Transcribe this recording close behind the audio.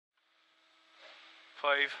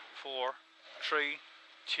5, 4, 3,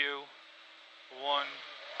 2, 1,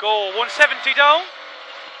 go. 170 down.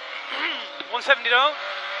 170 down.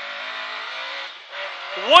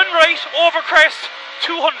 One right over crest,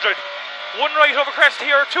 200. One right over crest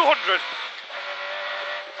here, 200.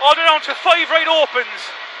 All the way down to 5 right opens.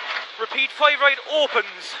 Repeat, 5 right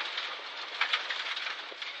opens.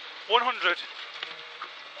 100.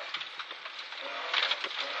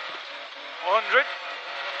 100.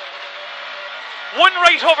 One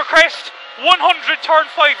right over crest, 100, turn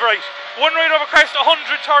 5 right. One right over crest,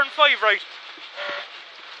 100, turn 5 right.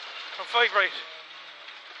 Turn 5 right.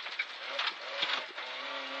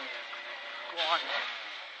 Go on.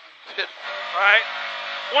 Alright.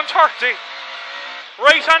 130.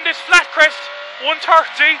 Right on this flat crest,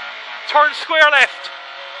 130, turn square left.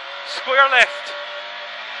 Square left.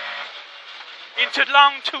 Into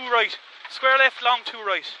long 2 right. Square left, long 2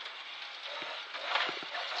 right.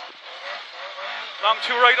 Long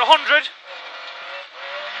 2 right, 100.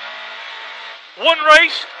 One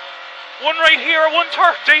right. One right here,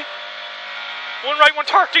 130. One right,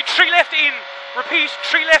 130. 3 left in. Repeat,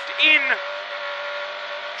 3 left in.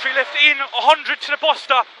 3 left in, 100 to the bus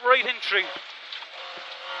stop, right entry.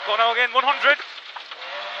 Go now again, 100.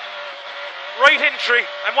 Right entry,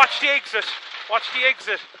 and watch the exit. Watch the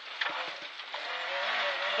exit.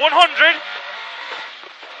 100.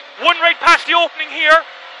 One right past the opening here.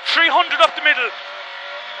 300 up the middle.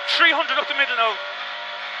 300 up the middle now.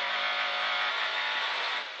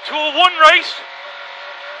 To a 1 right.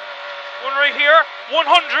 1 right here.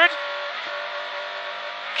 100.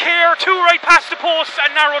 Care, 2 right past the post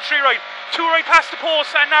and narrow 3 right. 2 right past the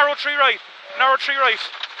post and narrow 3 right. Narrow 3 right.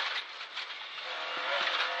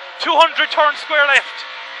 200, turn square left.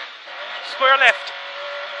 Square left.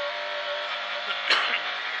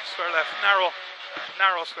 Square left, narrow.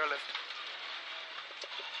 Narrow square left.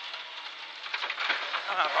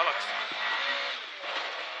 Bollocks.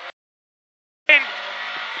 In.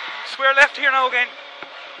 Square left here now again.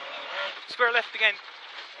 Square left again.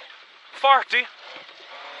 40.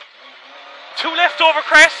 2 left over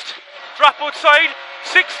crest. Drop outside.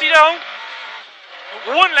 60 down.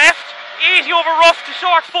 1 left. 80 over rough to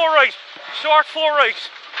short 4 right. Short 4 right.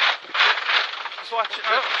 Just watch it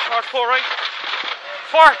now. Short 4 right.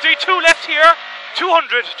 40. 2 left here.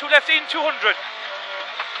 200. 2 left in. 200.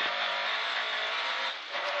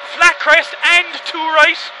 Flat crest and 2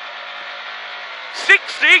 right.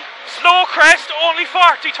 60. Slow crest. Only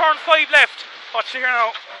 40. Turn 5 left. Watch it here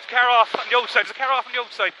now. There's a car off on the outside. There's a car off on the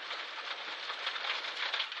outside.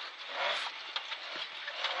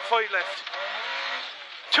 5 left.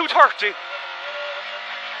 230.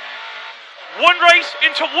 1 right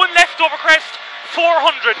into 1 left over crest,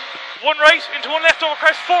 400. 1 right into 1 left over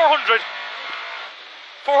crest, 400.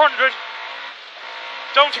 400.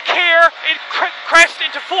 Down to Care, crest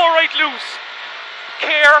into 4 right loose.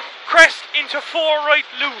 Care, crest into 4 right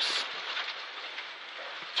loose.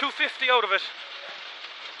 250 out of it.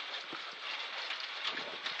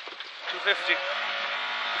 250.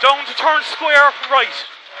 Down to turn square right.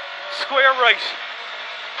 Square right.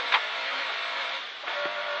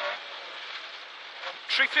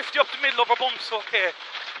 350 up the middle over bumps, okay.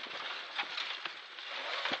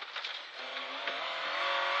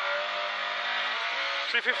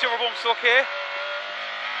 .350 over bumps, okay.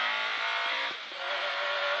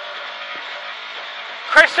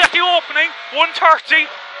 Crest at the opening, 130.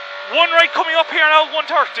 1 right coming up here now,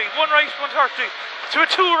 130. 1 right, 130. To a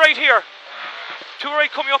 2 right here. 2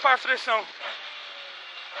 right coming up after this now.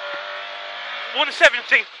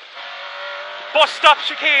 170. Bus stop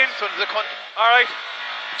chicane. Alright.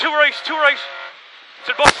 2 right, 2 right.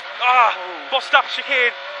 To the bus. Bus stop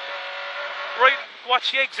chicane. Right,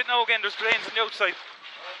 watch the exit now again. There's lanes on the outside.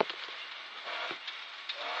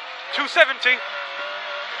 270.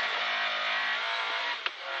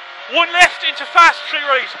 1 left into fast 3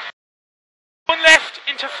 right. 1 left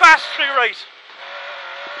into fast 3 right.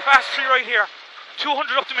 Fast 3 right here.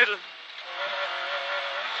 200 up the middle.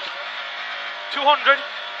 200.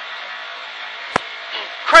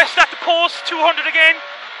 Crest at the post, 200 again.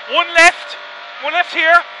 1 left. 1 left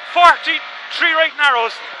here. 40, 3 right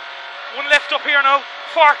narrows. 1 left up here now.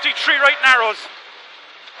 40, 3 right narrows.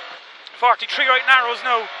 40, 3 right narrows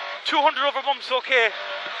now. 200 over bumps, okay.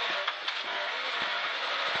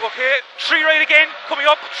 Okay, 3 right again, coming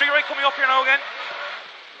up. 3 right coming up here now again.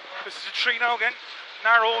 This is a 3 now again.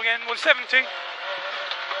 Narrow again, 170.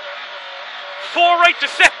 4 right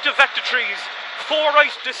deceptive at the trees. 4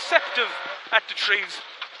 right deceptive at the trees.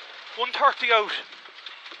 130 out.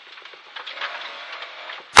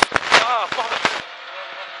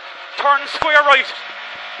 Turn square right.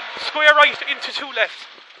 Square right into 2 left.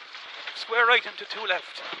 Square right into 2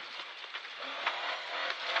 left.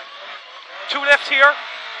 2 left here.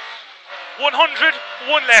 100,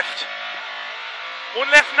 1 left.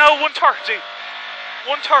 1 left now, 130.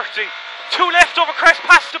 130. 2 left over crest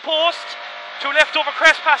past the post. 2 left over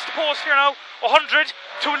crest past the post here now. 100.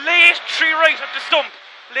 2 late, 3 right at the stump.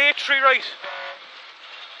 Late, 3 right.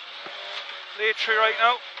 Late 3 right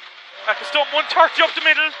now. At the stump, 130 up the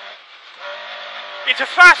middle. Into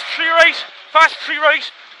fast 3 right. Fast 3 right.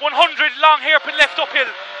 100, long hairpin left uphill.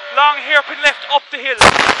 Long hairpin left up the hill.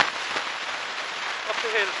 Up the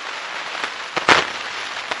hill.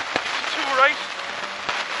 Into 2 right.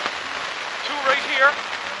 2 right here.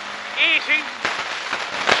 80.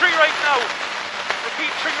 3 right now.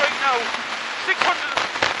 Repeat 3 right now. 600.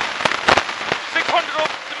 600 up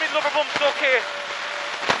the middle of our bumps, okay.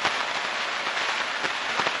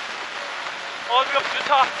 All the way up to the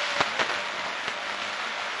top.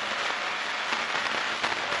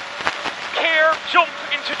 Care, jump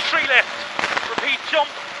into 3 left. Repeat, jump,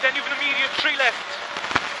 then you've an immediate 3 left.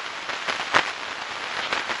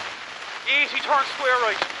 80, turn square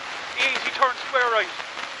right. 80, turn square right.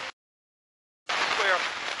 Square.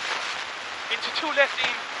 Into 2 left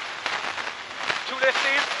in. 2 left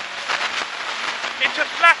in. Into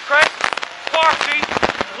flat crest. 40.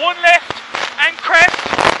 1 left and crest.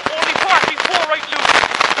 Only 40. 4 right loose.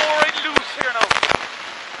 4 right loose here now.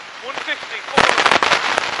 150. 4 right.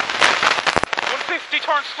 150.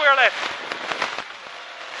 Turn square left.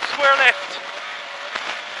 Square left.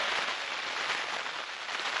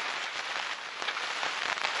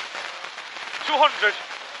 200.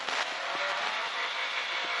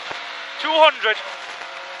 200.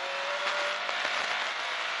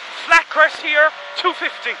 Flat crest here,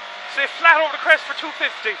 250. Stay flat over the crest for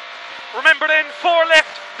 250. Remember then, 4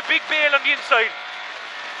 left, the big bail on the inside.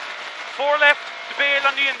 4 left, the bail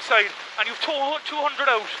on the inside. And you've 200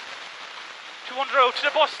 out. 200 out to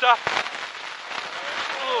the bus stop.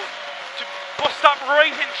 Oh, to bus stop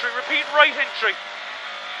right entry, repeat right entry.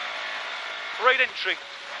 Right entry.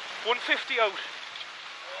 150 out.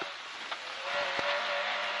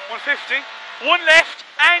 150. 1 left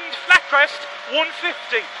and flat crest,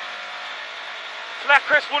 150. Flat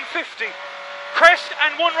crest, 150. Crest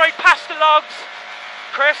and 1 right past the logs.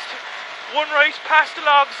 Crest, 1 right past the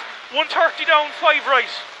logs. 130 down, 5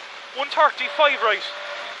 right. 130, 5 right.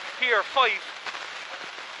 Here, 5.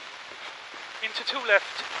 Into 2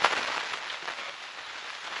 left.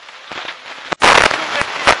 2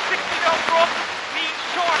 left here, 60 down rough. Knees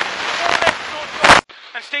short, 4 left, no short.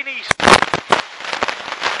 And stay neat.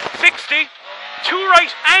 60. 2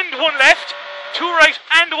 right and 1 left. 2 right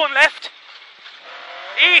and 1 left.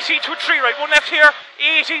 80 to 3 right. 1 left here.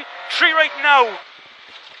 80. 3 right now.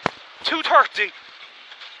 230.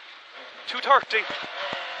 230.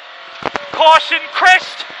 Caution,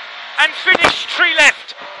 crest and finish 3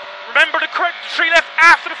 left. Remember the 3 left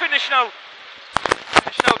after the finish now.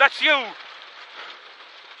 Finish now. That's you.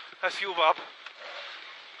 That's you, Bob.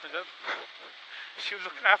 She was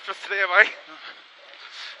looking after us today, am I?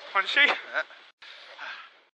 Wasn't she? Yeah.